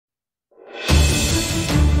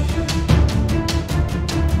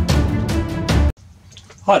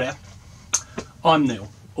Hi there, I'm Neil,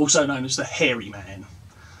 also known as the Hairy Man.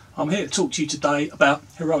 I'm here to talk to you today about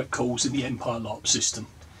heroic calls in the Empire LARP system.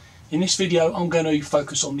 In this video I'm going to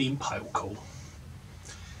focus on the Impale call.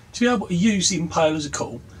 To be able to use the Impale as a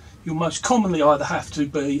call, you'll most commonly either have to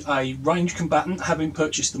be a ranged combatant having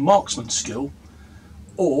purchased the marksman skill,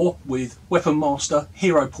 or with weapon master,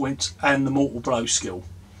 hero points and the mortal blow skill.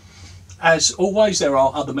 As always, there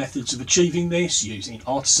are other methods of achieving this using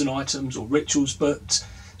artisan items or rituals, but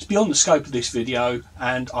it's beyond the scope of this video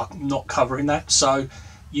and I'm not covering that, so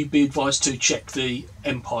you'd be advised to check the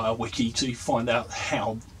Empire wiki to find out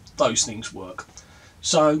how those things work.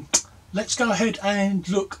 So let's go ahead and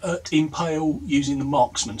look at Impale using the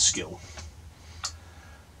marksman skill.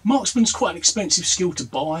 Marksman's quite an expensive skill to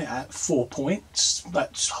buy at 4 points.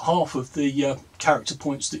 That's half of the character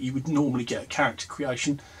points that you would normally get at character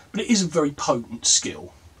creation, but it is a very potent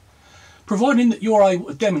skill. Providing that you're able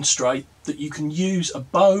to demonstrate that you can use a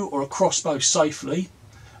bow or a crossbow safely,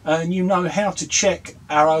 and you know how to check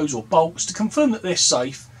arrows or bolts to confirm that they're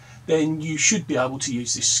safe, then you should be able to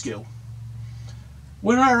use this skill.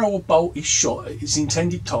 When an arrow or bolt is shot at its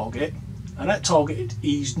intended target, and that target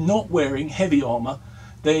is not wearing heavy armour,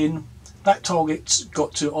 then that target's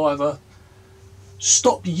got to either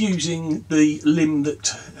stop using the limb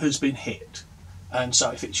that has been hit, and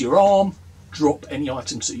so if it's your arm, drop any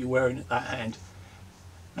items that you're wearing at that hand,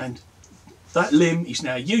 and that limb is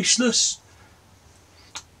now useless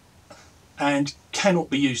and cannot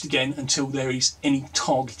be used again until there is any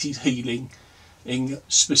targeted healing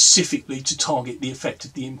specifically to target the effect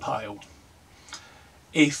of the impale.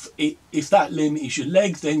 If that limb is your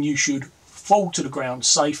leg, then you should fall to the ground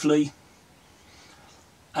safely,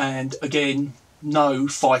 and again, no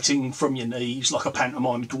fighting from your knees like a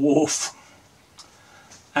pantomime dwarf,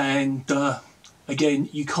 and again,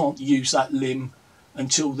 you can't use that limb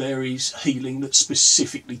until there is healing that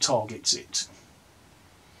specifically targets it.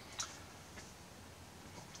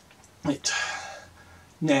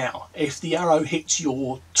 Now, if the arrow hits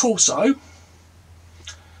your torso,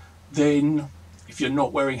 then if you're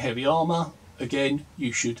not wearing heavy armour, again,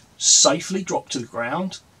 you should safely drop to the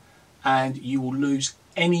ground and you will lose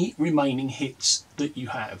any remaining hits that you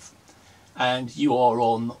have. And you are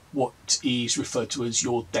on what is referred to as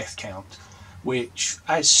your death count, which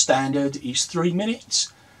as standard is 3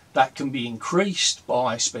 minutes. That can be increased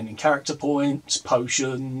by spending character points,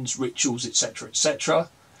 potions, rituals, etc, etc.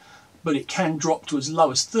 But it can drop to as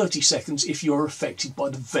low as 30 seconds if you are affected by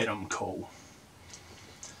the venom call.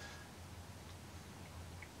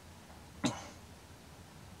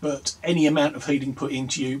 But any amount of healing put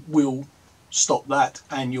into you will stop that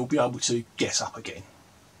and you'll be able to get up again.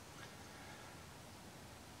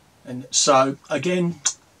 And so again,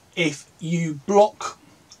 if you block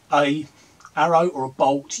a arrow or a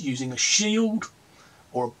bolt using a shield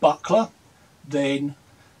or a buckler, then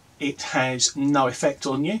it has no effect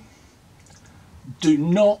on you. Do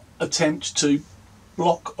not attempt to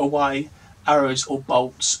block away arrows or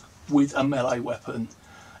bolts with a melee weapon.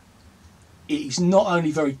 It is not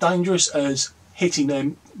only very dangerous, as hitting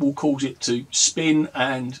them will cause it to spin,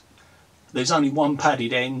 and there's only one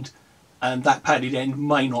padded end, and that padded end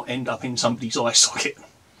may not end up in somebody's eye socket.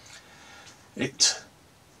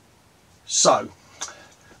 So,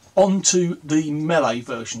 on to the melee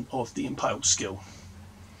version of the Impale skill.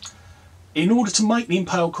 In order to make the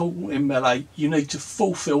Impale call in melee, you need to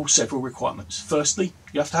fulfill several requirements. Firstly,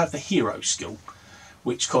 you have to have the hero skill,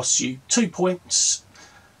 which costs you 2 points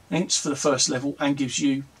for the first level and gives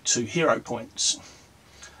you 2 hero points.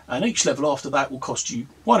 And each level after that will cost you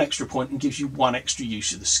 1 extra point and gives you 1 extra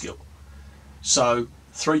use of the skill. So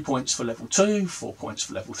 3 points for level 2, 4 points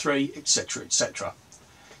for level 3, etc, etc.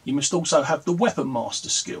 You must also have the weapon master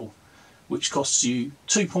skill, which costs you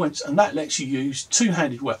 2 points, and that lets you use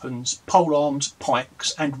 2-handed weapons, polearms,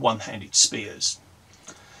 pikes and 1-handed spears.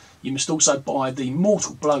 You must also buy the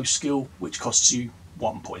mortal blow skill, which costs you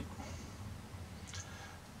 1 point.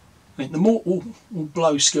 The mortal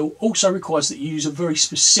blow skill also requires that you use a very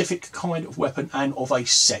specific kind of weapon and of a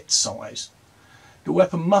set size. The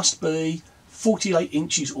weapon must be 48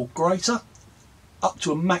 inches or greater, up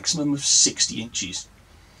to a maximum of 60 inches.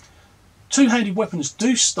 2-handed weapons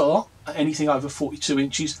do start at anything over 42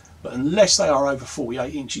 inches, but unless they are over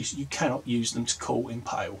 48 inches, you cannot use them to call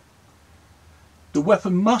Impale. The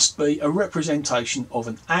weapon must be a representation of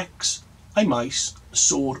an axe, a mace, a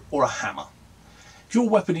sword or a hammer. If your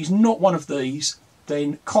weapon is not one of these,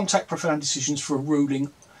 then contact Profound Decisions for a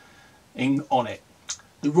ruling on it.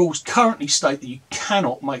 The rules currently state that you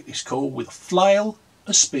cannot make this call with a flail,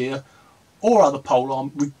 a spear or other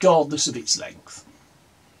polearm, regardless of its length.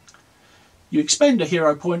 You expend a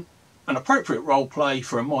hero point an appropriate role play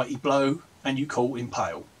for a mighty blow and you call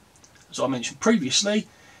Impale. As I mentioned previously,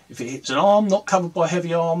 if it hits an arm not covered by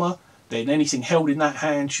heavy armour, then anything held in that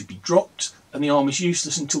hand should be dropped and the arm is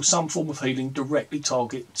useless until some form of healing directly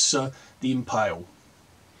targets the Impale.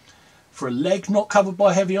 For a leg not covered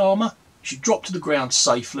by heavy armour, you should drop to the ground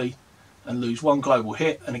safely and lose 1 global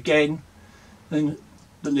hit, and again then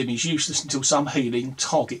the limb is useless until some healing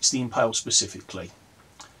targets the Impale specifically.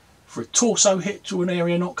 For a torso hit to an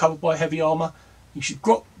area not covered by heavy armour, you should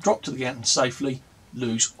drop to the ground safely,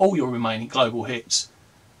 lose all your remaining global hits,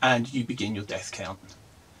 and you begin your death count.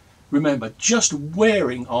 Remember, just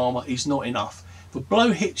wearing armour is not enough. If a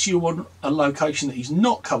blow hits you on a location that is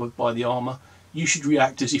not covered by the armour, you should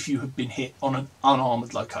react as if you had been hit on an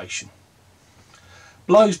unarmoured location.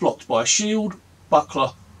 Blows blocked by a shield,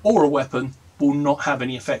 buckler or a weapon will not have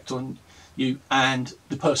any effect on you, and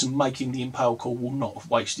the person making the Impale call will not have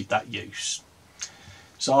wasted that use.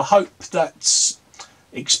 So I hope that's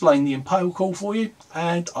explained the Impale call for you,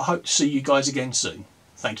 and I hope to see you guys again soon.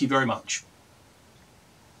 Thank you very much.